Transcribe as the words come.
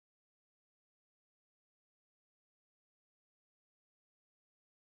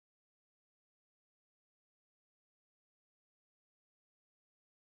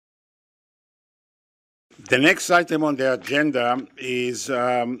The next item on the agenda is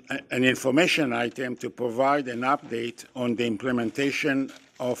an information item to provide an update on the implementation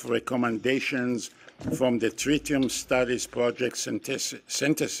of recommendations from the Tritium Studies Project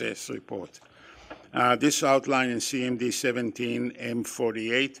synthesis report. This outlined in CMD 17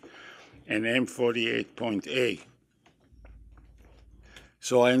 M48 and M48.A.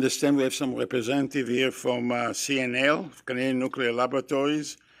 So I understand we have some representative here from CNL, Canadian Nuclear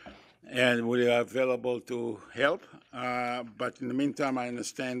Laboratories, and we are available to help. But in the meantime, I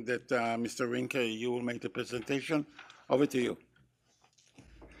understand that Mr. Rinker, you will make the presentation. Over to you.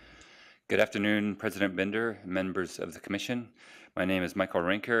 Good afternoon, President Binder, members of the Commission. My name is Michael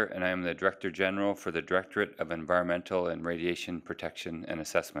Rinker, and I am the Director General for the Directorate of Environmental and Radiation Protection and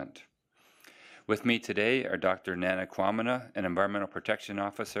Assessment. With me today are Dr. Nana Kwamina, an Environmental Protection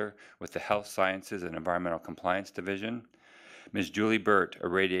Officer with the Health Sciences and Environmental Compliance Division, Ms. Julie Burt, a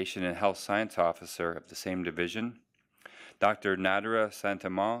Radiation and Health Science Officer of the same division, Dr. Nadra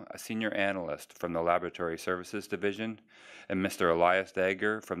Santamon, a Senior Analyst from the Laboratory Services Division, and Mr. Elias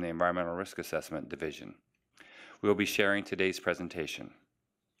Dagger from the Environmental Risk Assessment Division. We will be sharing today's presentation.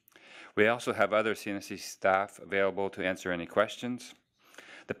 We also have other CNSC staff available to answer any questions.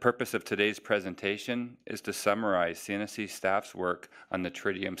 The purpose of today's presentation is to summarize CNSC staff's work on the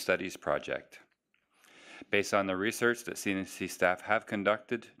Tritium Studies Project. Based on the research that CNSC staff have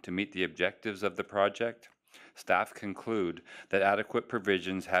conducted to meet the objectives of the project, staff conclude that adequate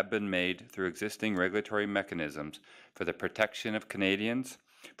provisions have been made through existing regulatory mechanisms for the protection of Canadians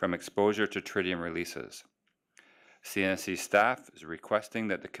from exposure to tritium releases. CNSC staff is requesting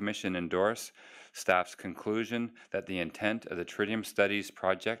that the Commission endorse staff's conclusion that the intent of the Tritium Studies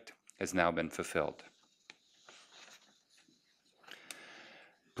Project has now been fulfilled.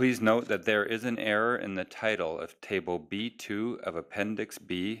 Please note that there is an error in the title of Table B2 of Appendix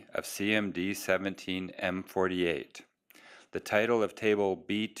B of CMD 17 M48. The title of Table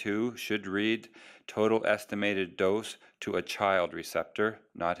B2 should read Total Estimated Dose to a Child Receptor,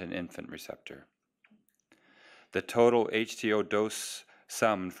 not an Infant Receptor. The total HTO dose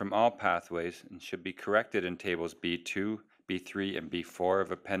summed from all pathways should be corrected in Tables B2, B3, and B4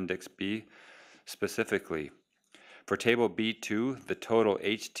 of Appendix B specifically. For Table B2, the total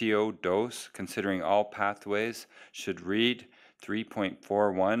HTO dose, considering all pathways, should read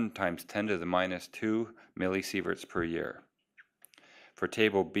 3.41 times 10 to the minus 2 millisieverts per year. For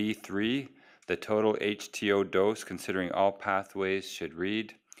Table B3, the total HTO dose, considering all pathways, should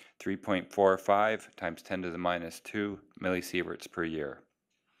read 3.45 times 10 to the minus 2 millisieverts per year.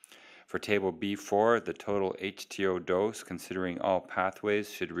 For Table B4, the total HTO dose, considering all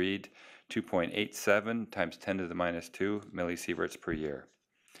pathways, should read 2.87 times 10 to the minus 2 millisieverts per year.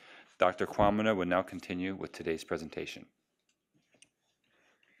 Dr. Kwamina will now continue with today's presentation.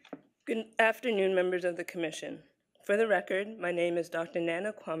 Good afternoon, members of the Commission. For the record, my name is Dr.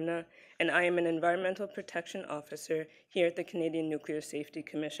 Nana Kwamina, and I am an Environmental Protection Officer here at the Canadian Nuclear Safety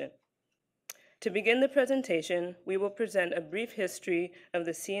Commission. To begin the presentation, we will present a brief history of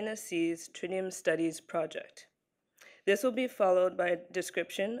the CNSC's Tritium Studies Project. This will be followed by a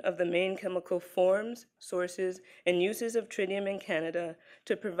description of the main chemical forms, sources, and uses of tritium in Canada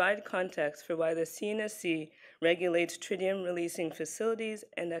to provide context for why the CNSC regulates tritium-releasing facilities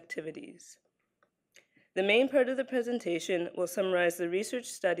and activities. The main part of the presentation will summarize the research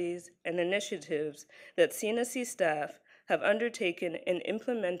studies and initiatives that CNSC staff have undertaken in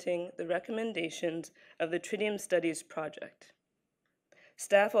implementing the recommendations of the Tritium Studies Project.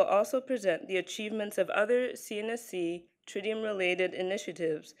 Staff will also present the achievements of other CNSC tritium-related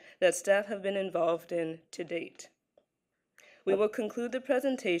initiatives that staff have been involved in to date. We will conclude the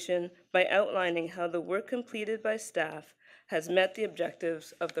presentation by outlining how the work completed by staff has met the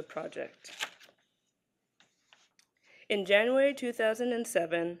objectives of the project. In January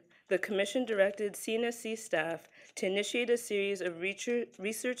 2007, the Commission directed CNSC staff to initiate a series of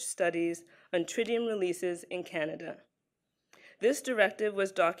research studies on tritium releases in Canada. This directive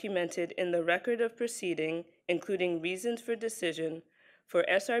was documented in the Record of Proceeding, including reasons for decision for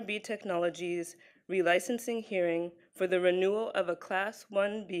SRB Technologies relicensing hearing for the renewal of a Class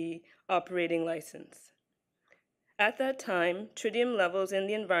 1B operating license. At that time, tritium levels in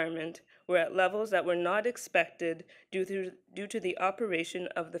the environment were at levels that were not expected due to the operation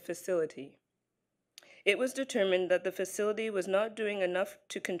of the facility. It was determined that the facility was not doing enough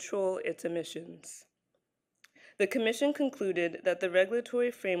to control its emissions. The Commission concluded that the regulatory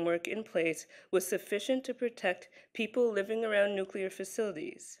framework in place was sufficient to protect people living around nuclear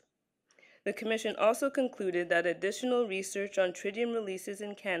facilities. The Commission also concluded that additional research on tritium releases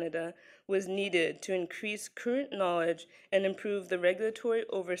in Canada was needed to increase current knowledge and improve the regulatory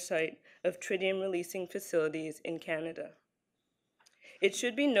oversight of tritium releasing facilities in Canada. It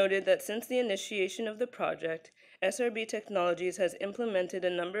should be noted that since the initiation of the project, SRB Technologies has implemented a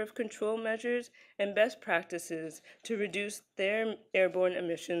number of control measures and best practices to reduce their airborne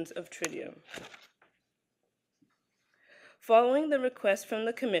emissions of tritium. Following the request from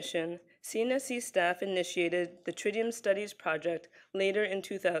the Commission, CNSC staff initiated the Tritium Studies Project later in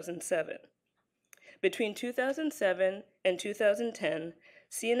 2007. Between 2007 and 2010,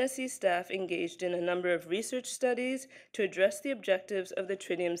 CNSC staff engaged in a number of research studies to address the objectives of the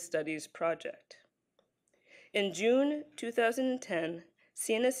Tritium Studies Project. In June 2010,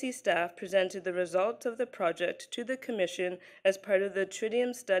 CNSC staff presented the results of the project to the Commission as part of the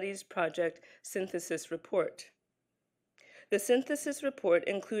Tritium Studies Project Synthesis Report. The synthesis report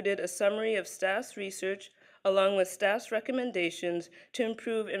included a summary of staff's research along with staff's recommendations to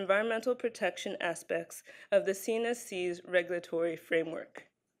improve environmental protection aspects of the CNSC's regulatory framework.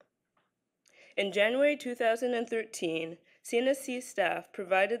 In January 2013, CNSC staff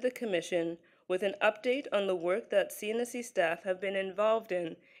provided the Commission with an update on the work that CNSC staff have been involved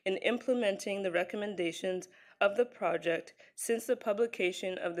in implementing the recommendations of the project since the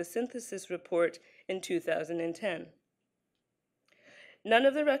publication of the synthesis report in 2010. None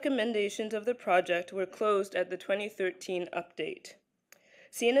of the recommendations of the project were closed at the 2013 update.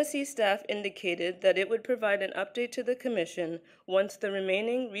 CNSC staff indicated that it would provide an update to the Commission once the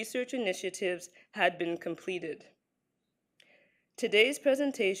remaining research initiatives had been completed. Today's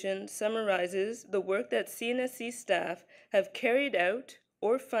presentation summarizes the work that CNSC staff have carried out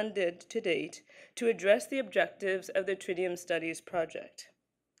or funded to date to address the objectives of the Tritium Studies Project.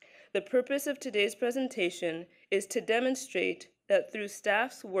 The purpose of today's presentation is to demonstrate that through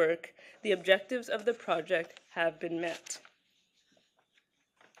staff's work, the objectives of the project have been met.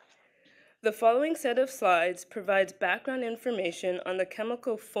 The following set of slides provides background information on the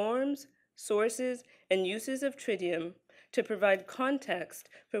chemical forms, sources, and uses of tritium to provide context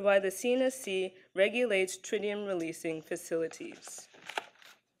for why the CNSC regulates tritium-releasing facilities.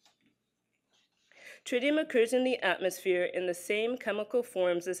 Tritium occurs in the atmosphere in the same chemical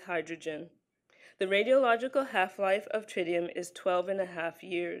forms as hydrogen. The radiological half-life of tritium is 12.5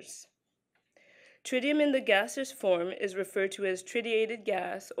 years. Tritium in the gaseous form is referred to as tritiated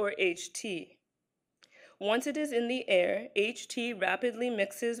gas, or HT. Once it is in the air, HT rapidly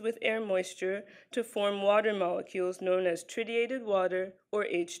mixes with air moisture to form water molecules known as tritiated water, or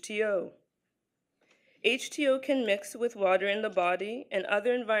HTO. HTO can mix with water in the body and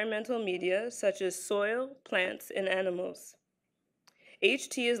other environmental media such as soil, plants, and animals.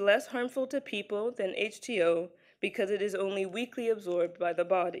 HT is less harmful to people than HTO because it is only weakly absorbed by the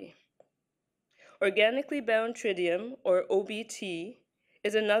body. Organically bound tritium, or OBT,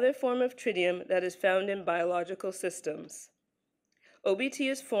 is another form of tritium that is found in biological systems. OBT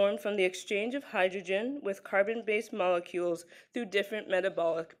is formed from the exchange of hydrogen with carbon-based molecules through different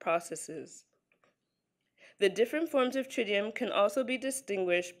metabolic processes. The different forms of tritium can also be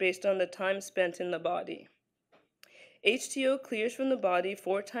distinguished based on the time spent in the body. HTO clears from the body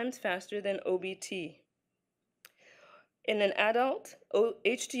 4 times faster than OBT. In an adult,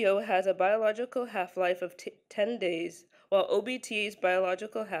 HTO has a biological half-life of 10 days, while OBT's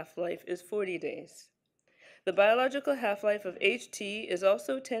biological half-life is 40 days. The biological half-life of HT is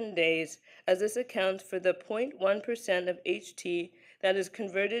also 10 days, as this accounts for the 0.1% of HT that is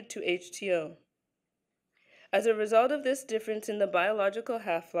converted to HTO. As a result of this difference in the biological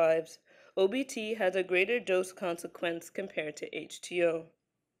half-lives, OBT has a greater dose consequence compared to HTO.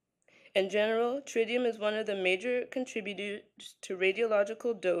 In general, tritium is one of the major contributors to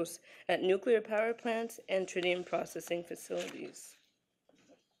radiological dose at nuclear power plants and tritium processing facilities.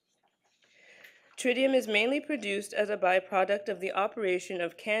 Tritium is mainly produced as a byproduct of the operation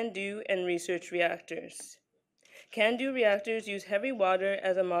of CANDU and research reactors. CANDU reactors use heavy water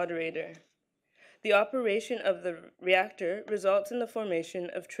as a moderator. The operation of the reactor results in the formation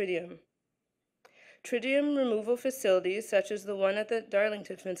of tritium. Tritium removal facilities, such as the one at the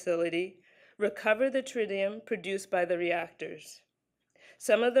Darlington facility, recover the tritium produced by the reactors.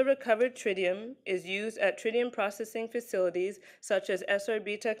 Some of the recovered tritium is used at tritium processing facilities, such as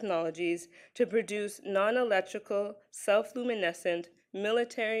SRB Technologies, to produce non-electrical, self-luminescent,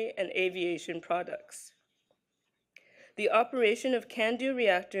 military, and aviation products. The operation of CANDU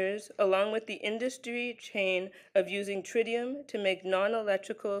reactors, along with the industry chain of using tritium to make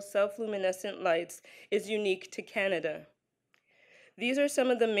non-electrical self-luminescent lights, is unique to Canada. These are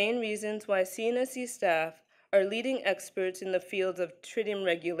some of the main reasons why CNSC staff are leading experts in the fields of tritium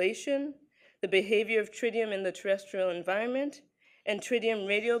regulation, the behavior of tritium in the terrestrial environment, and tritium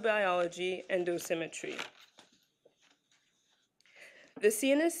radiobiology and dosimetry. The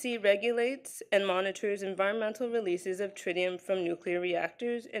CNSC regulates and monitors environmental releases of tritium from nuclear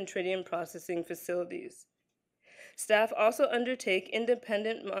reactors and tritium processing facilities. Staff also undertake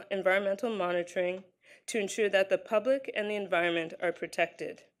independent environmental monitoring to ensure that the public and the environment are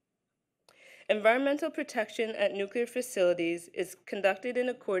protected. Environmental protection at nuclear facilities is conducted in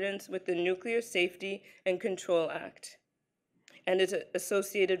accordance with the Nuclear Safety and Control Act and its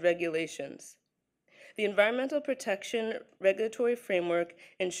associated regulations. The environmental protection regulatory framework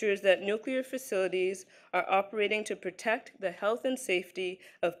ensures that nuclear facilities are operating to protect the health and safety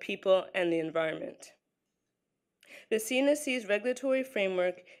of people and the environment. The CNSC's regulatory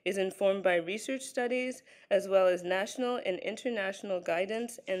framework is informed by research studies as well as national and international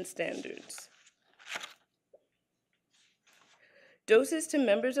guidance and standards. Doses to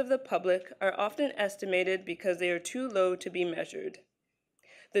members of the public are often estimated because they are too low to be measured.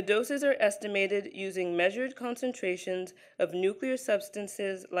 The doses are estimated using measured concentrations of nuclear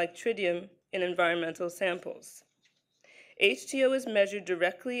substances like tritium in environmental samples. HTO is measured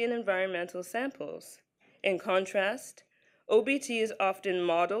directly in environmental samples. In contrast, OBT is often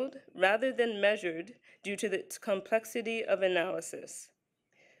modeled rather than measured due to its complexity of analysis.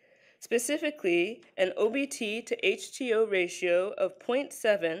 Specifically, an OBT to HTO ratio of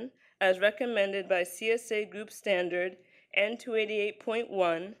 0.7, as recommended by CSA Group Standard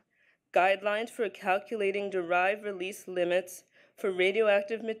N288.1, Guidelines for Calculating Derived Release Limits for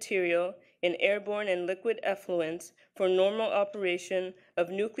Radioactive Material in Airborne and Liquid Effluents for Normal Operation of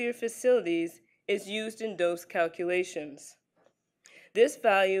Nuclear Facilities, is used in dose calculations. This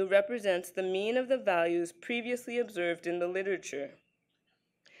value represents the mean of the values previously observed in the literature.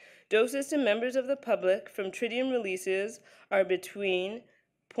 Doses to members of the public from tritium releases are between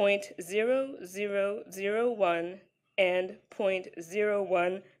 0.0001 and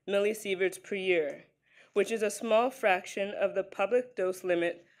 0.01 millisieverts per year, which is a small fraction of the public dose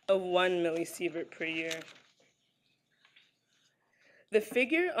limit of 1 millisievert per year. The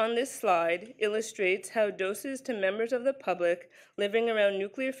figure on this slide illustrates how doses to members of the public living around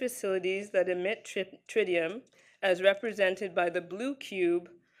nuclear facilities that emit tritium, as represented by the blue cube,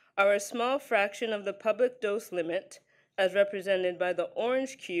 are a small fraction of the public dose limit, as represented by the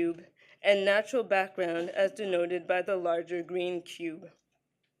orange cube, and natural background, as denoted by the larger green cube.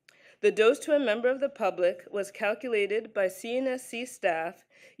 The dose to a member of the public was calculated by CNSC staff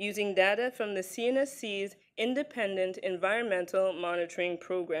using data from the CNSC's Independent Environmental Monitoring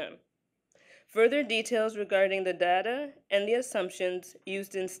Program. Further details regarding the data and the assumptions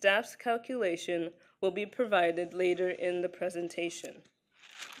used in staff's calculation will be provided later in the presentation.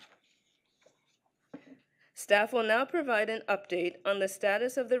 Staff will now provide an update on the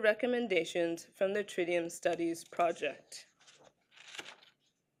status of the recommendations from the Tritium Studies Project.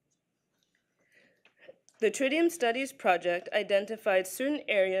 The Tritium Studies Project identified certain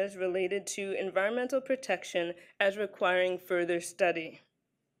areas related to environmental protection as requiring further study.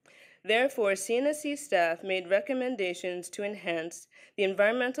 Therefore, CNSC staff made recommendations to enhance the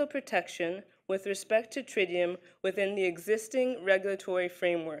environmental protection with respect to tritium within the existing regulatory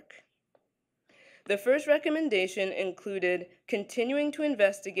framework. The first recommendation included continuing to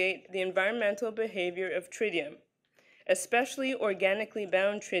investigate the environmental behavior of tritium, especially organically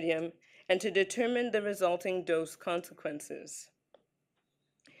bound tritium, and to determine the resulting dose consequences.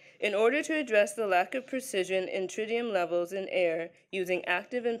 In order to address the lack of precision in tritium levels in air using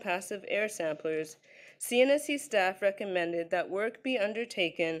active and passive air samplers, CNSC staff recommended that work be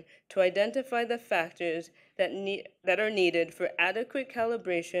undertaken to identify the factors that are needed for adequate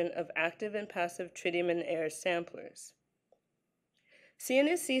calibration of active and passive tritium in air samplers.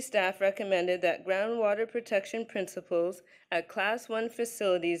 CNSC staff recommended that groundwater protection principles at Class 1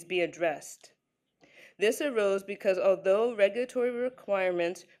 facilities be addressed. This arose because although regulatory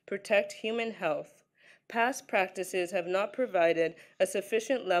requirements protect human health, past practices have not provided a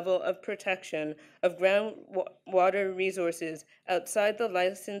sufficient level of protection of groundwater resources outside the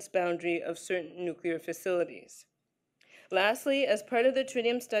licensed boundary of certain nuclear facilities. Lastly, as part of the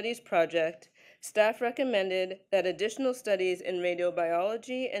Tritium Studies Project, staff recommended that additional studies in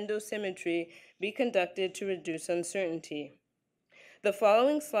radiobiology and dosimetry be conducted to reduce uncertainty. The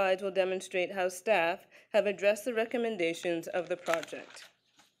following slides will demonstrate how staff have addressed the recommendations of the project.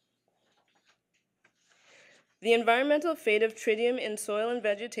 The environmental fate of tritium in soil and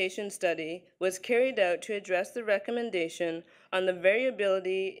vegetation study was carried out to address the recommendation on the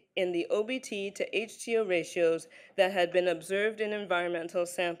variability in the OBT to HTO ratios that had been observed in environmental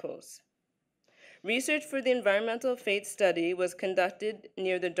samples. Research for the environmental fate study was conducted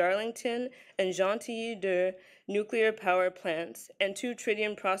near the Darlington and Gentilly 2 nuclear power plants and 2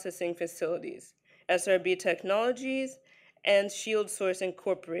 tritium processing facilities, SRB Technologies and Shield Source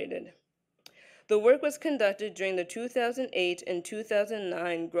Incorporated. The work was conducted during the 2008 and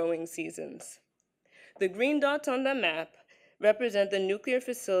 2009 growing seasons. The green dots on the map represent the nuclear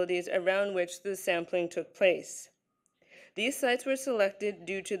facilities around which the sampling took place. These sites were selected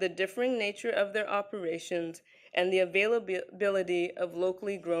due to the differing nature of their operations and the availability of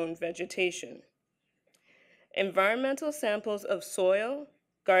locally grown vegetation. Environmental samples of soil,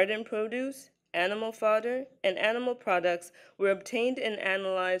 garden produce, animal fodder, and animal products were obtained and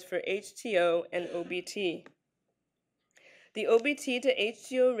analyzed for HTO and OBT. The OBT to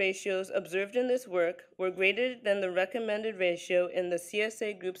HTO ratios observed in this work were greater than the recommended ratio in the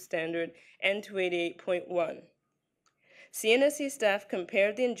CSA group standard N288.1. CNSC staff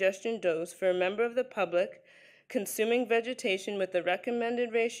compared the ingestion dose for a member of the public consuming vegetation with the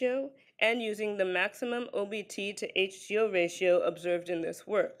recommended ratio and using the maximum OBT to HTO ratio observed in this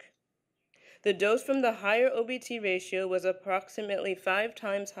work. The dose from the higher OBT ratio was approximately 5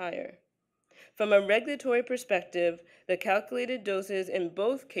 times higher. From a regulatory perspective, the calculated doses in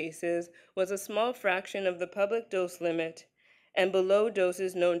both cases was a small fraction of the public dose limit and below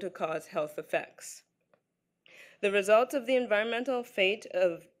doses known to cause health effects. The results of the environmental fate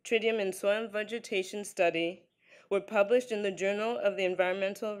of tritium in soil and vegetation study were published in the Journal of the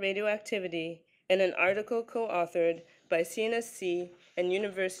Environmental Radioactivity in an article co-authored by CNSC and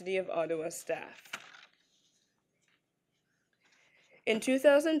University of Ottawa staff. In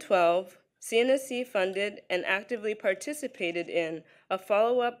 2012, CNSC funded and actively participated in a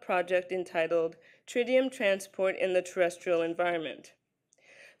follow-up project entitled Tritium Transport in the Terrestrial Environment.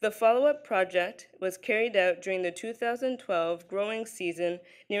 The follow-up project was carried out during the 2012 growing season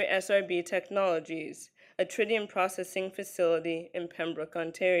near SRB Technologies, a tritium processing facility in Pembroke,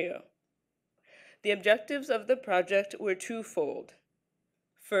 Ontario. The objectives of the project were twofold.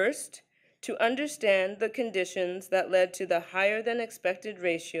 First, to understand the conditions that led to the higher than expected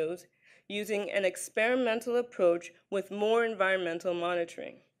ratios using an experimental approach with more environmental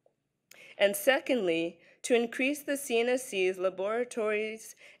monitoring. And secondly, to increase the CNSC's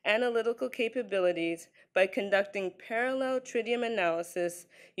laboratory's analytical capabilities by conducting parallel tritium analysis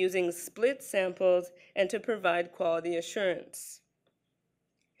using split samples and to provide quality assurance.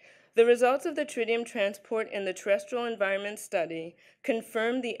 The results of the tritium transport in the terrestrial environment study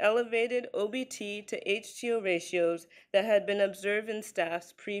confirmed the elevated OBT to HTO ratios that had been observed in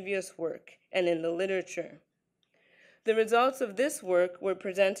staff's previous work and in the literature. The results of this work were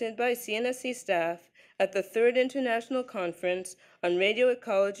presented by CNSC staff at the 3rd International Conference on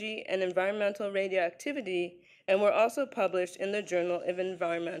Radioecology and Environmental Radioactivity and were also published in the Journal of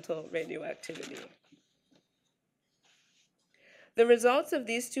Environmental Radioactivity. The results of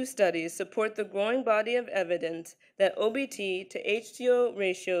these 2 studies support the growing body of evidence that OBT to HTO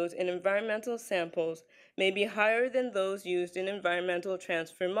ratios in environmental samples may be higher than those used in environmental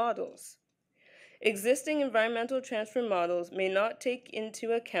transfer models. Existing environmental transfer models may not take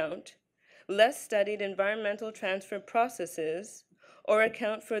into account less studied environmental transfer processes or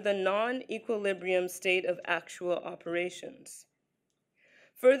account for the non-equilibrium state of actual operations.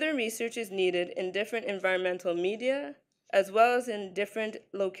 Further research is needed in different environmental media, as well as in different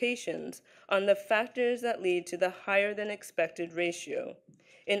locations, on the factors that lead to the higher than expected ratio,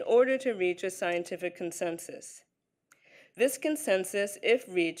 in order to reach a scientific consensus. This consensus, if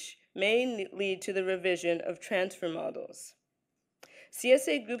reached, may lead to the revision of transfer models.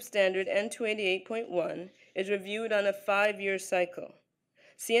 CSA Group Standard N288.1 is reviewed on a 5-year cycle.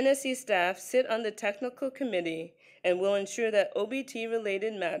 CNSC staff sit on the technical committee and will ensure that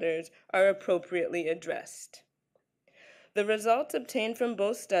OBT-related matters are appropriately addressed. The results obtained from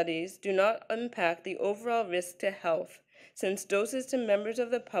both studies do not impact the overall risk to health, since doses to members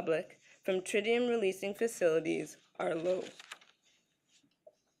of the public from tritium-releasing facilities are low.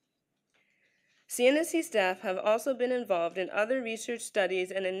 CNSC staff have also been involved in other research studies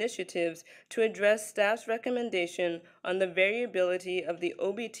and initiatives to address staff's recommendation on the variability of the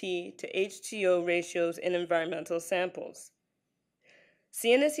OBT to HTO ratios in environmental samples.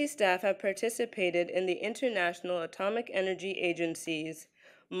 CNSC staff have participated in the International Atomic Energy Agency's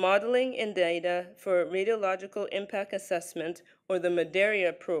Modeling in Data for Radiological Impact Assessment, or the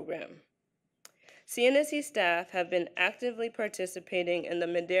MADARIA program. CNSC staff have been actively participating in the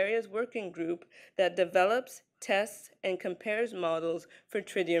MADARIA's working group that develops, tests, and compares models for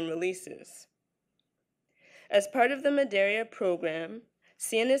tritium releases. As part of the MADARIA program,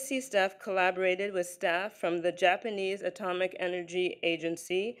 CNSC staff collaborated with staff from the Japanese Atomic Energy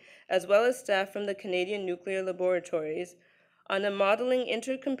Agency, as well as staff from the Canadian Nuclear Laboratories, on a modeling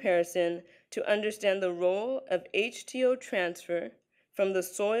intercomparison to understand the role of HTO transfer from the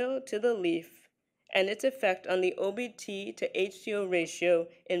soil to the leaf and its effect on the OBT to HTO ratio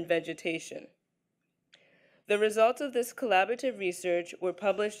in vegetation. The results of this collaborative research were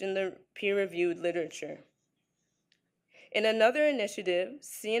published in the peer-reviewed literature. In another initiative,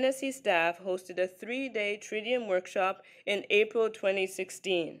 CNSC staff hosted a 3-day tritium workshop in April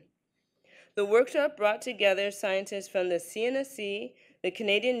 2016. The workshop brought together scientists from the CNSC, the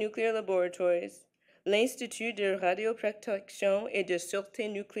Canadian Nuclear Laboratories, l'Institut de Radioprotection et de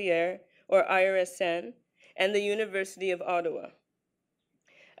Sûreté Nucléaire, or IRSN, and the University of Ottawa.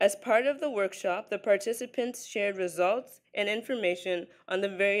 As part of the workshop, the participants shared results and information on the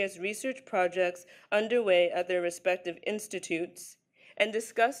various research projects underway at their respective institutes and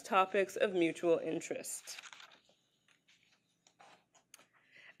discussed topics of mutual interest.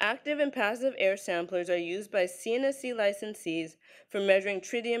 Active and passive air samplers are used by CNSC licensees for measuring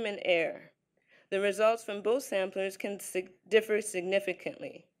tritium in air. The results from both samplers can differ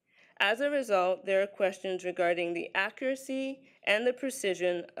significantly. As a result, there are questions regarding the accuracy and the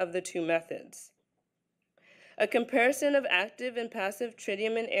precision of the two methods. A comparison of active and passive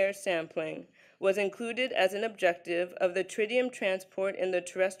tritium in air sampling was included as an objective of the tritium transport in the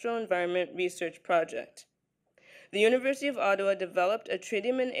terrestrial environment research project. The University of Ottawa developed a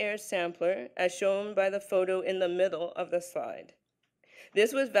tritium in air sampler, as shown by the photo in the middle of the slide.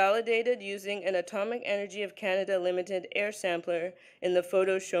 This was validated using an Atomic Energy of Canada Limited air sampler in the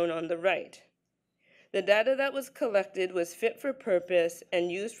photo shown on the right. The data that was collected was fit for purpose and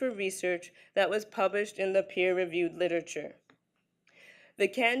used for research that was published in the peer-reviewed literature. The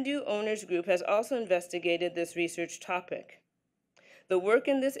CANDU Owners Group has also investigated this research topic. The work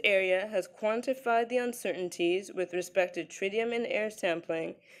in this area has quantified the uncertainties with respect to tritium in air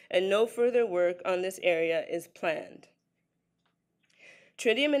sampling, and no further work on this area is planned.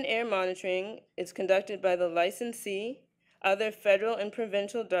 Tritium in air monitoring is conducted by the licensee, other federal and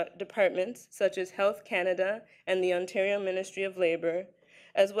provincial departments, such as Health Canada and the Ontario Ministry of Labour,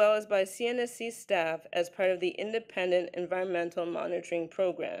 as well as by CNSC staff as part of the Independent Environmental Monitoring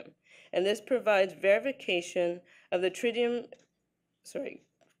Program. And this provides verification of the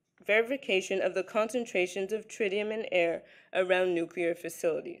concentrations of tritium in air around nuclear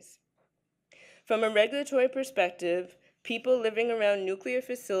facilities. From a regulatory perspective, people living around nuclear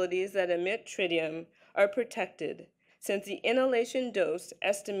facilities that emit tritium are protected, since the inhalation dose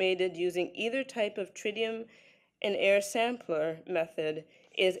estimated using either type of tritium in air sampler method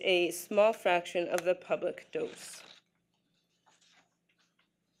is a small fraction of the public dose.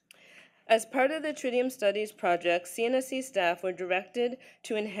 As part of the Tritium Studies Project, CNSC staff were directed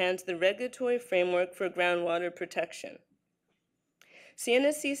to enhance the regulatory framework for groundwater protection.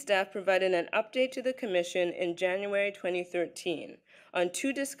 CNSC staff provided an update to the Commission in January 2013 on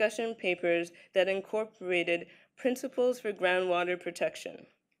 2 discussion papers that incorporated principles for groundwater protection.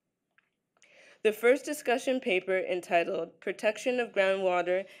 The first discussion paper, entitled Protection of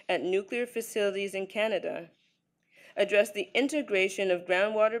Groundwater at Nuclear Facilities in Canada, addressed the integration of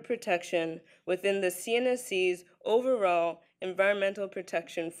groundwater protection within the CNSC's overall environmental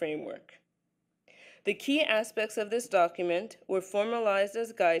protection framework. The key aspects of this document were formalized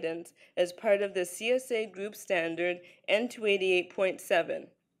as guidance as part of the CSA Group Standard N288.7,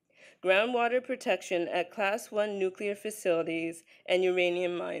 Groundwater Protection at Class 1 Nuclear Facilities and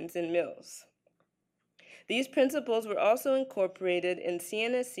Uranium Mines and Mills. These principles were also incorporated in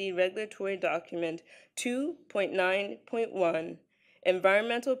CNSC Regulatory Document 2.9.1,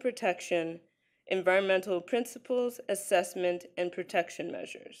 Environmental Protection, Environmental Principles, Assessment, and Protection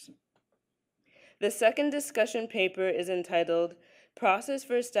Measures. The second discussion paper is entitled Process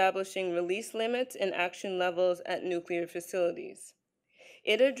for Establishing Release Limits and Action Levels at Nuclear Facilities.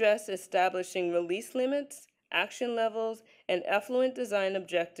 It addressed establishing release limits, action levels, and effluent design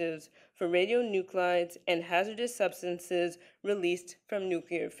objectives for radionuclides and hazardous substances released from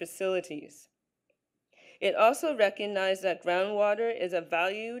nuclear facilities. It also recognized that groundwater is a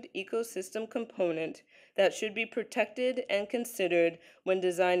valued ecosystem component that should be protected and considered when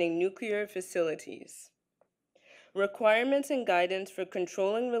designing nuclear facilities. Requirements and guidance for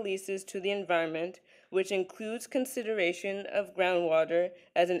controlling releases to the environment, which includes consideration of groundwater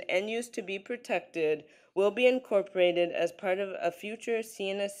as an end use to be protected, will be incorporated as part of a future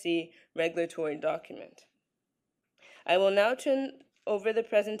CNSC regulatory document. I will now turn over the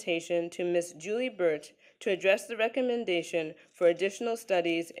presentation to Ms. Julie Burt to address the recommendation for additional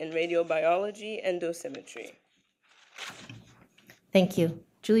studies in radiobiology and dosimetry. Thank you.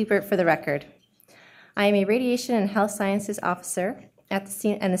 Julie Burt for the record. I am a Radiation and Health Sciences Officer and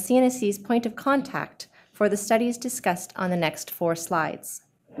the CNSC's point of contact for the studies discussed on the next 4 slides.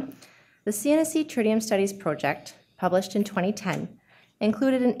 The CNSC Tritium Studies Project, published in 2010,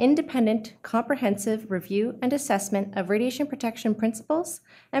 included an independent, comprehensive review and assessment of radiation protection principles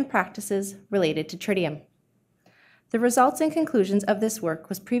and practices related to tritium. The results and conclusions of this work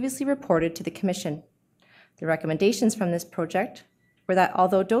was previously reported to the Commission. The recommendations from this project were that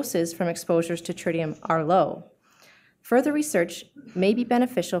although doses from exposures to tritium are low, further research may be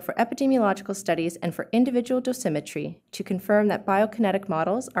beneficial for epidemiological studies and for individual dosimetry to confirm that biokinetic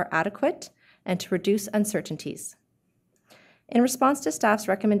models are adequate and to reduce uncertainties. In response to staff's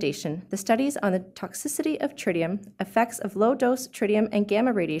recommendation, the studies on the toxicity of tritium, effects of low-dose tritium and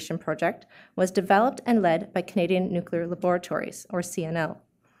gamma radiation project was developed and led by Canadian Nuclear Laboratories, or CNL.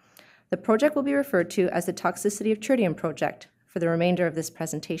 The project will be referred to as the Toxicity of Tritium Project for the remainder of this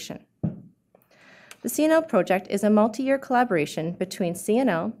presentation. The CNL project is a multi-year collaboration between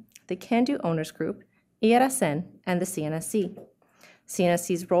CNL, the CANDU Owners Group, IRSN, and the CNSC.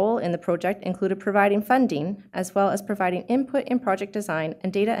 CNSC's role in the project included providing funding as well as providing input in project design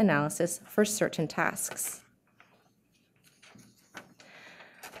and data analysis for certain tasks.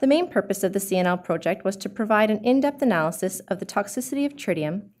 The main purpose of the CNL project was to provide an in-depth analysis of the toxicity of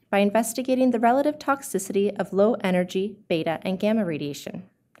tritium by investigating the relative toxicity of low-energy beta and gamma radiation.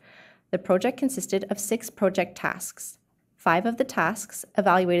 The project consisted of 6 project tasks. 5 of the tasks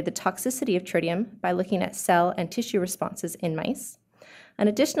evaluated the toxicity of tritium by looking at cell and tissue responses in mice. An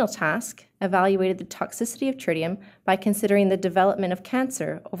additional task evaluated the toxicity of tritium by considering the development of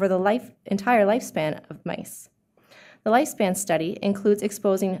cancer over the entire lifespan of mice. The lifespan study includes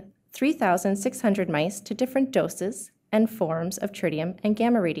exposing 3,600 mice to different doses and forms of tritium and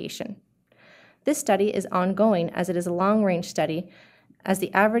gamma radiation. This study is ongoing as it is a long-range study, as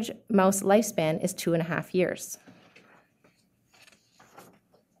the average mouse lifespan is 2.5 years.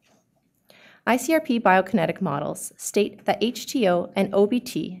 ICRP biokinetic models state that HTO and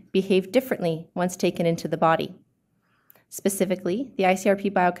OBT behave differently once taken into the body. Specifically, the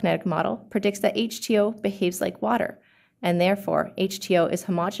ICRP biokinetic model predicts that HTO behaves like water, and therefore HTO is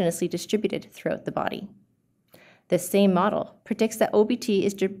homogeneously distributed throughout the body. This same model predicts that OBT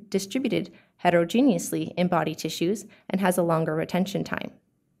is distributed heterogeneously in body tissues and has a longer retention time.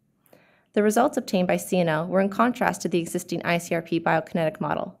 The results obtained by CNL were in contrast to the existing ICRP biokinetic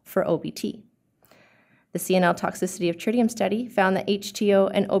model for OBT. The CNL toxicity of tritium study found that HTO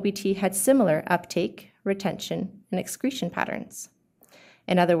and OBT had similar uptake, retention, and excretion patterns.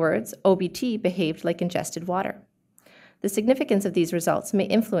 In other words, OBT behaved like ingested water. The significance of these results may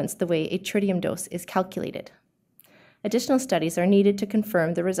influence the way a tritium dose is calculated. Additional studies are needed to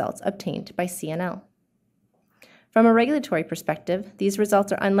confirm the results obtained by CNL. From a regulatory perspective, these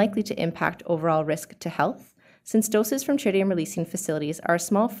results are unlikely to impact overall risk to health, since doses from tritium-releasing facilities are a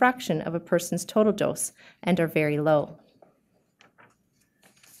small fraction of a person's total dose and are very low.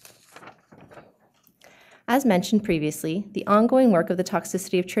 As mentioned previously, the ongoing work of the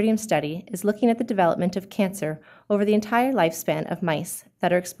toxicity of tritium study is looking at the development of cancer over the entire lifespan of mice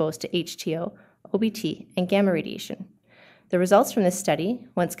that are exposed to HTO, OBT, and gamma radiation. The results from this study,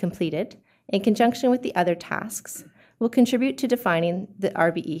 once completed, in conjunction with the other tasks, will contribute to defining the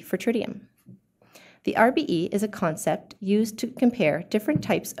RBE for tritium. The RBE is a concept used to compare different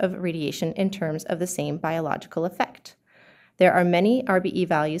types of radiation in terms of the same biological effect. There are many RBE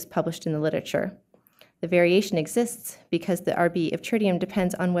values published in the literature. The variation exists because the RBE of tritium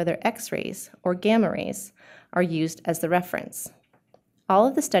depends on whether X-rays or gamma rays are used as the reference. All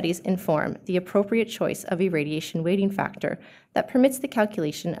of the studies inform the appropriate choice of a radiation weighting factor that permits the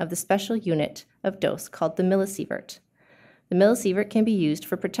calculation of the special unit of dose called the millisievert. The millisievert can be used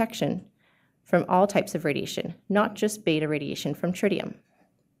for protection from all types of radiation, not just beta radiation from tritium.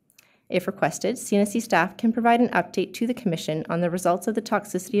 If requested, CNSC staff can provide an update to the Commission on the results of the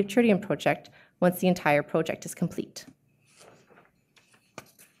toxicity of tritium project once the entire project is complete.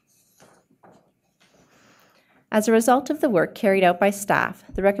 As a result of the work carried out by staff,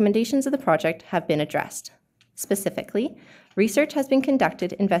 the recommendations of the project have been addressed. Specifically, research has been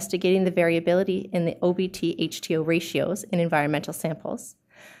conducted investigating the variability in the OBT-HTO ratios in environmental samples.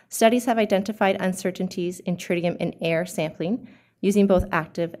 Studies have identified uncertainties in tritium in air sampling using both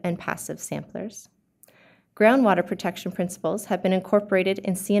active and passive samplers. Groundwater protection principles have been incorporated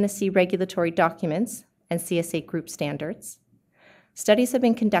in CNSC regulatory documents and CSA group standards. Studies have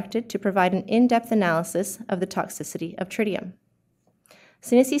been conducted to provide an in-depth analysis of the toxicity of tritium.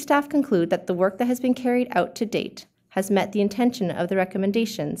 CNSC staff conclude that the work that has been carried out to date has met the intention of the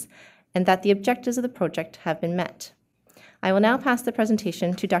recommendations and that the objectives of the project have been met. I will now pass the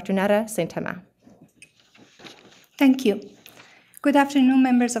presentation to Dr. Nada Saint-Amand. Thank you. Good afternoon,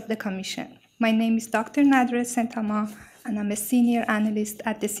 members of the Commission. My name is Dr. Nada Saint-Amand, and I'm a senior analyst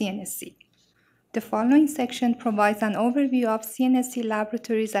at the CNSC. The following section provides an overview of CNSC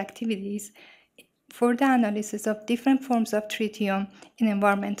laboratories' activities for the analysis of different forms of tritium in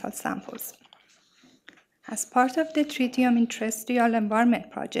environmental samples. As part of the Tritium in Terrestrial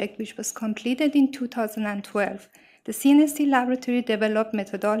Environment project, which was completed in 2012, the CNSC laboratory developed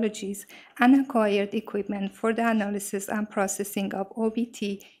methodologies and acquired equipment for the analysis and processing of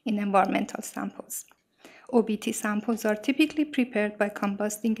OBT in environmental samples. OBT samples are typically prepared by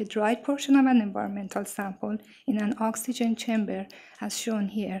combusting a dried portion of an environmental sample in an oxygen chamber, as shown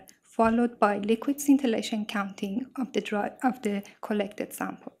here, followed by liquid scintillation counting of the collected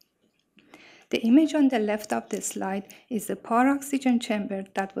sample. The image on the left of the slide is the pure oxygen chamber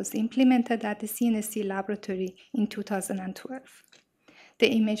that was implemented at the CNSC laboratory in 2012. The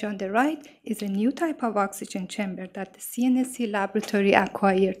image on the right is a new type of oxygen chamber that the CNSC laboratory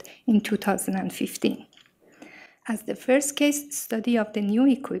acquired in 2015. As the first case study of the new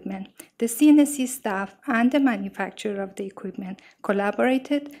equipment, the CNSC staff and the manufacturer of the equipment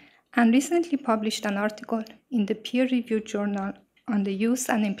collaborated and recently published an article in the peer-reviewed journal on the use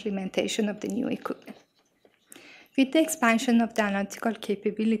and implementation of the new equipment. With the expansion of the analytical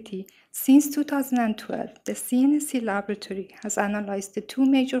capability, since 2012, the CNSC laboratory has analyzed the two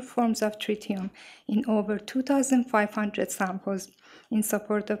major forms of tritium in over 2,500 samples in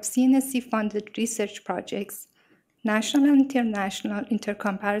support of CNSC-funded research projects, national and international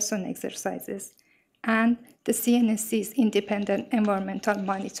intercomparison exercises, and the CNSC's independent environmental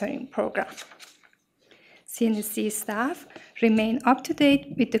monitoring program. CNSC staff remain up to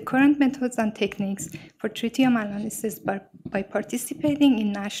date with the current methods and techniques for tritium analysis by participating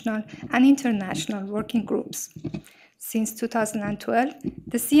in national and international working groups. Since 2012,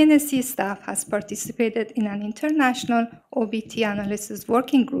 the CNSC staff has participated in an international OBT analysis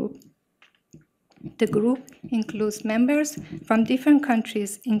working group. The group includes members from different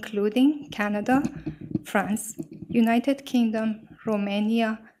countries, including Canada, France, United Kingdom,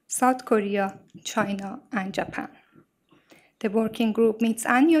 Romania, South Korea, China, and Japan. The working group meets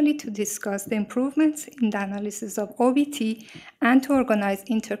annually to discuss the improvements in the analysis of OBT and to organize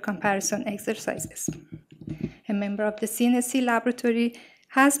intercomparison exercises. A member of the CNSC laboratory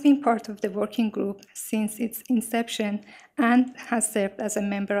has been part of the working group since its inception and has served as a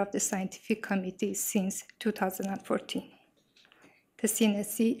member of the scientific committee since 2014. The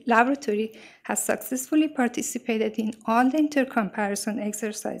CNSC laboratory has successfully participated in all the intercomparison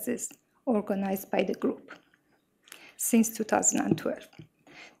exercises organized by the group since 2012.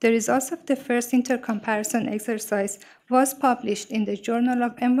 The results of the first intercomparison exercise was published in the Journal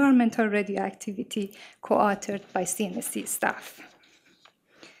of Environmental Radioactivity, co-authored by CNSC staff.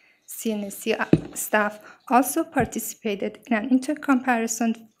 CNSC staff also participated in an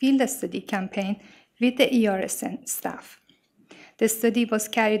intercomparison field study campaign with the ERSN staff. The study was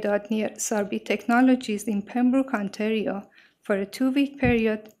carried out near Sarby Technologies in Pembroke, Ontario, for a 2-week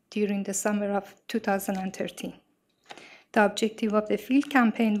period during the summer of 2013. The objective of the field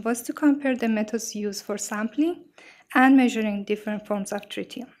campaign was to compare the methods used for sampling and measuring different forms of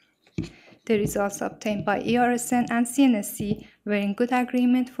tritium. The results obtained by ERSN and CNSC were in good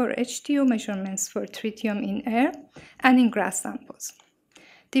agreement for H2O measurements for tritium in air and in grass samples.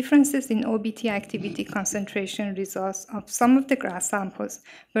 Differences in OBT activity concentration results of some of the grass samples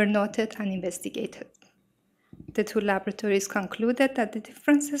were noted and investigated. The two laboratories concluded that the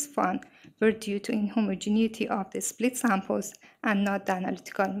differences found were due to inhomogeneity of the split samples and not the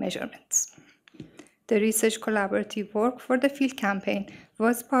analytical measurements. The research collaborative work for the field campaign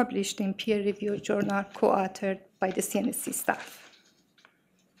was published in peer-reviewed journal co-authored by the CNSC staff.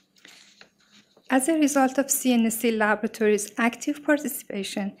 As a result of CNSC laboratories' active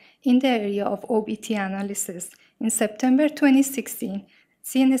participation in the area of OBT analysis, in September 2016,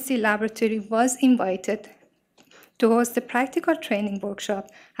 CNSC laboratory was invited to host a practical training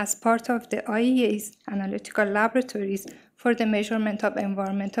workshop as part of the IEA's analytical laboratories for the measurement of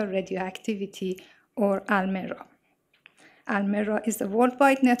environmental radioactivity, or ALMERA. ALMERA is a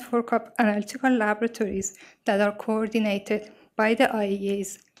worldwide network of analytical laboratories that are coordinated by the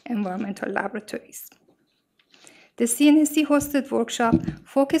IEA's environmental laboratories. The CNSC hosted workshop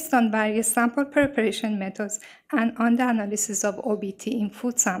focused on various sample preparation methods and on the analysis of OBT in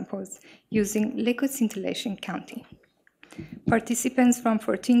food samples using liquid scintillation counting. Participants from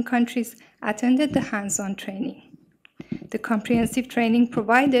 14 countries attended the hands-on training. The comprehensive training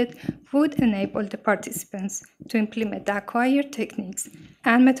provided would enable the participants to implement the acquired techniques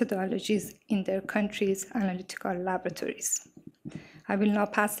and methodologies in their country's analytical laboratories. I will now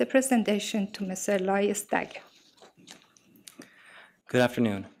pass the presentation to Mr. Elias Dager. Good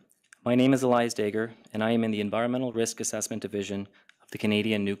afternoon. My name is Elias Dager, and I am in the Environmental Risk Assessment Division of the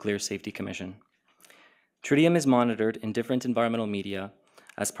Canadian Nuclear Safety Commission. Tritium is monitored in different environmental media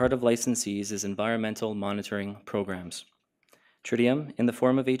as part of licensees' environmental monitoring programs. Tritium, in the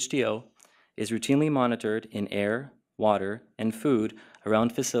form of H2O, is routinely monitored in air, water, and food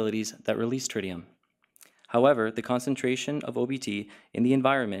around facilities that release tritium. However, the concentration of OBT in the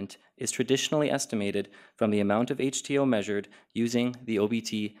environment is traditionally estimated from the amount of H2O measured using the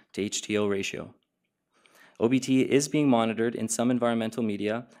OBT to H2O ratio. OBT is being monitored in some environmental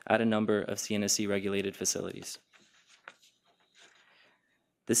media at a number of CNSC regulated facilities.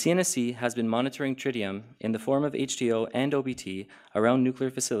 The CNSC has been monitoring tritium in the form of H2O and OBT around nuclear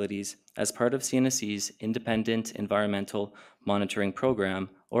facilities as part of CNSC's Independent Environmental Monitoring Program,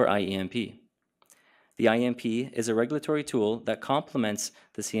 or IEMP. The IEMP is a regulatory tool that complements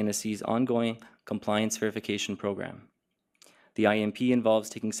the CNSC's ongoing compliance verification program. The IEMP involves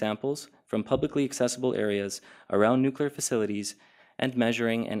taking samples from publicly accessible areas around nuclear facilities and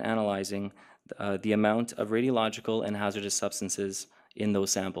measuring and analyzing the amount of radiological and hazardous substances in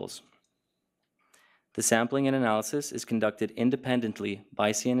those samples. The sampling and analysis is conducted independently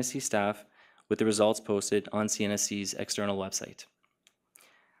by CNSC staff with the results posted on CNSC's external website.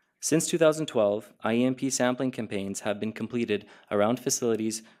 Since 2012, IEMP sampling campaigns have been completed around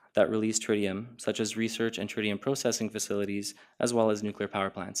facilities that release tritium, such as research and tritium processing facilities, as well as nuclear power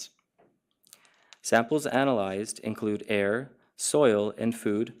plants. Samples analyzed include air, soil, and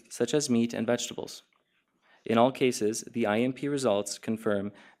food, such as meat and vegetables. In all cases, the IEMP results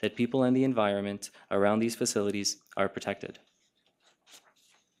confirm that people and the environment around these facilities are protected.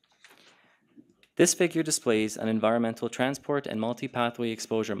 This figure displays an environmental transport and multi-pathway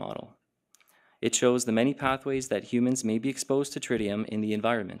exposure model. It shows the many pathways that humans may be exposed to tritium in the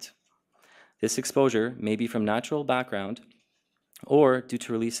environment. This exposure may be from natural background or due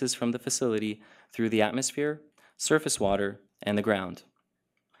to releases from the facility through the atmosphere, surface water, and the ground.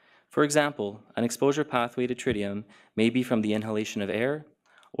 For example, an exposure pathway to tritium may be from the inhalation of air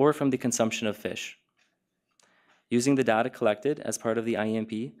or from the consumption of fish. Using the data collected as part of the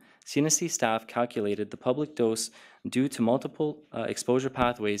IEMP, CNSC staff calculated the public dose due to multiple exposure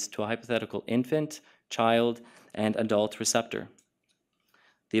pathways to a hypothetical infant, child, and adult receptor.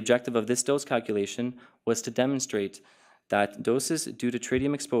 The objective of this dose calculation was to demonstrate that doses due to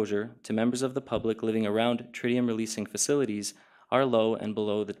tritium exposure to members of the public living around tritium-releasing facilities are low and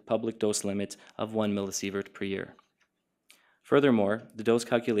below the public dose limit of 1 millisievert per year. Furthermore, the dose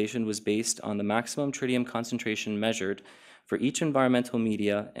calculation was based on the maximum tritium concentration measured for each environmental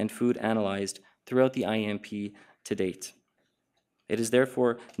media and food analyzed throughout the IEMP to date. It is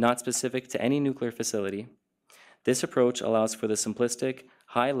therefore not specific to any nuclear facility. This approach allows for the simplistic,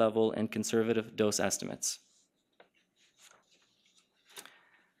 high-level, and conservative dose estimates.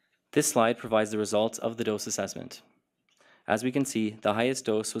 This slide provides the results of the dose assessment. As we can see, the highest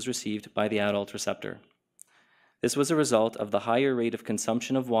dose was received by the adult receptor. This was a result of the higher rate of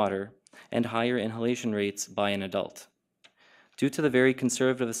consumption of water and higher inhalation rates by an adult. Due to the very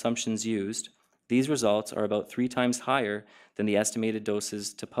conservative assumptions used, these results are about 3 times higher than the estimated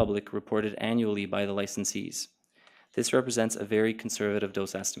doses to public reported annually by the licensees. This represents a very conservative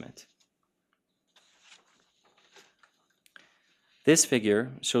dose estimate. This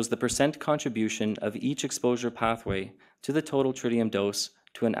figure shows the percent contribution of each exposure pathway to the total tritium dose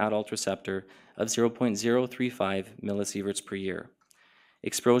to an adult receptor of 0.035 millisieverts per year.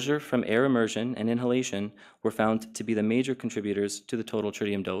 Exposure from air immersion and inhalation were found to be the major contributors to the total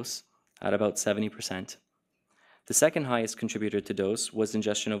tritium dose at about 70%. The second highest contributor to dose was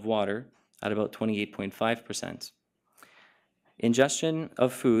ingestion of water at about 28.5%. Ingestion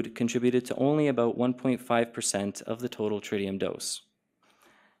of food contributed to only about 1.5% of the total tritium dose,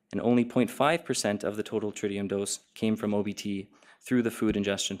 and only 0.5% of the total tritium dose came from OBT through the food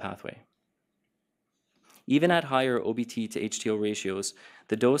ingestion pathway. Even at higher OBT to H2O ratios,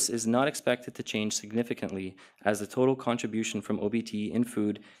 the dose is not expected to change significantly as the total contribution from OBT in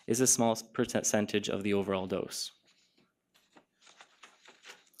food is a small percentage of the overall dose.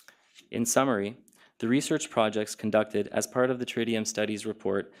 In summary, the research projects conducted as part of the Tritium Studies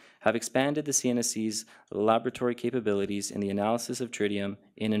report have expanded the CNSC's laboratory capabilities in the analysis of tritium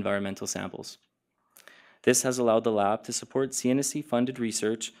in environmental samples. This has allowed the lab to support CNSC-funded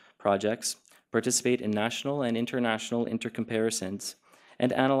research projects, participate in national and international intercomparisons,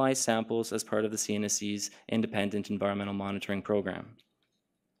 and analyze samples as part of the CNSC's Independent Environmental Monitoring Program.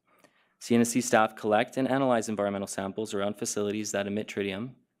 CNSC staff collect and analyze environmental samples around facilities that emit tritium.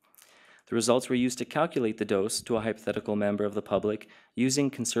 The results were used to calculate the dose to a hypothetical member of the public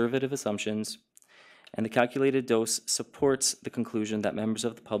using conservative assumptions, and the calculated dose supports the conclusion that members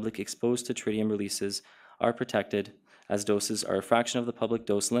of the public exposed to tritium releases are protected, as doses are a fraction of the public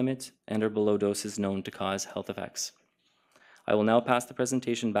dose limit and are below doses known to cause health effects. I will now pass the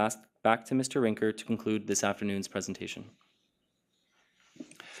presentation back to Mr. Rinker to conclude this afternoon's presentation.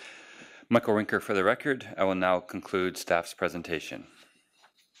 Michael Rinker for the record. I will now conclude staff's presentation.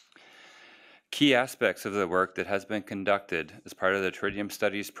 Key aspects of the work that has been conducted as part of the Tritium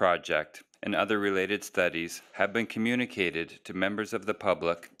Studies Project and other related studies have been communicated to members of the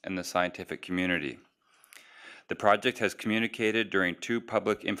public and the scientific community. The project has communicated during 2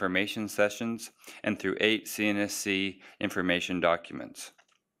 public information sessions and through 8 CNSC information documents.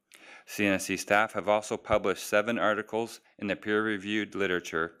 CNSC staff have also published 7 articles in the peer-reviewed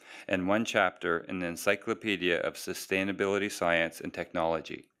literature and 1 chapter in the Encyclopedia of Sustainability Science and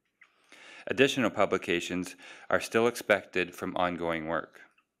Technology. Additional publications are still expected from ongoing work.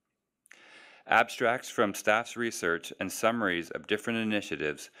 Abstracts from staff's research and summaries of different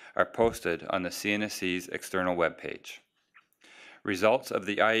initiatives are posted on the CNSC's external webpage. Results of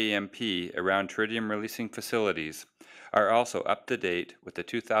the IEMP around tritium-releasing facilities are also up to date with the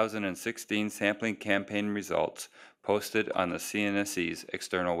 2016 sampling campaign results posted on the CNSC's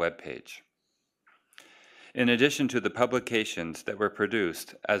external webpage. In addition to the publications that were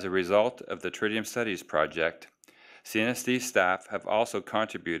produced as a result of the Tritium Studies Project, CNSC staff have also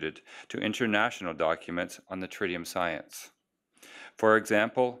contributed to international documents on the tritium science. For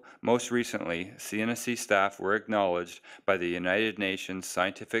example, most recently, CNSC staff were acknowledged by the United Nations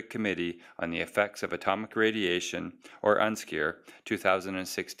Scientific Committee on the Effects of Atomic Radiation, or UNSCEAR,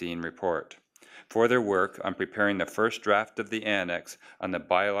 2016 report, for their work on preparing the first draft of the annex on the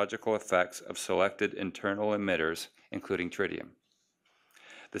biological effects of selected internal emitters, including tritium.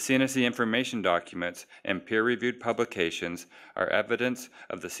 The CNSC information documents and peer-reviewed publications are evidence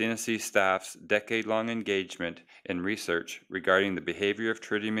of the CNSC staff's decade-long engagement in research regarding the behavior of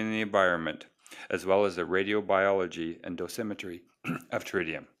tritium in the environment, as well as the radiobiology and dosimetry of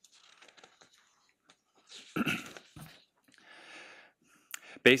tritium.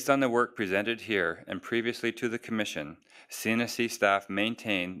 Based on the work presented here and previously to the Commission, CNSC staff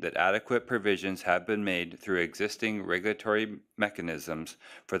maintain that adequate provisions have been made through existing regulatory mechanisms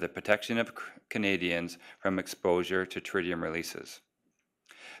for the protection of Canadians from exposure to tritium releases.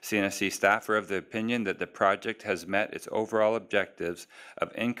 CNSC staff are of the opinion that the project has met its overall objectives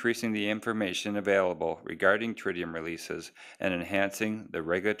of increasing the information available regarding tritium releases and enhancing the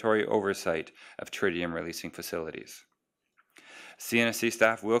regulatory oversight of tritium-releasing facilities. CNSC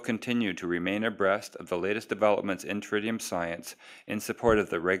staff will continue to remain abreast of the latest developments in tritium science in support of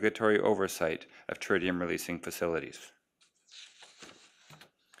the regulatory oversight of tritium-releasing facilities.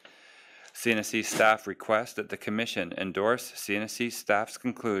 CNSC staff request that the Commission endorse CNSC staff's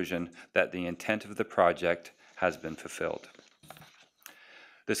conclusion that the intent of the project has been fulfilled.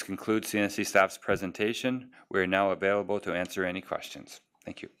 This concludes CNSC staff's presentation. We are now available to answer any questions.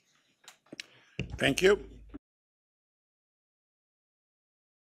 Thank you. Thank you.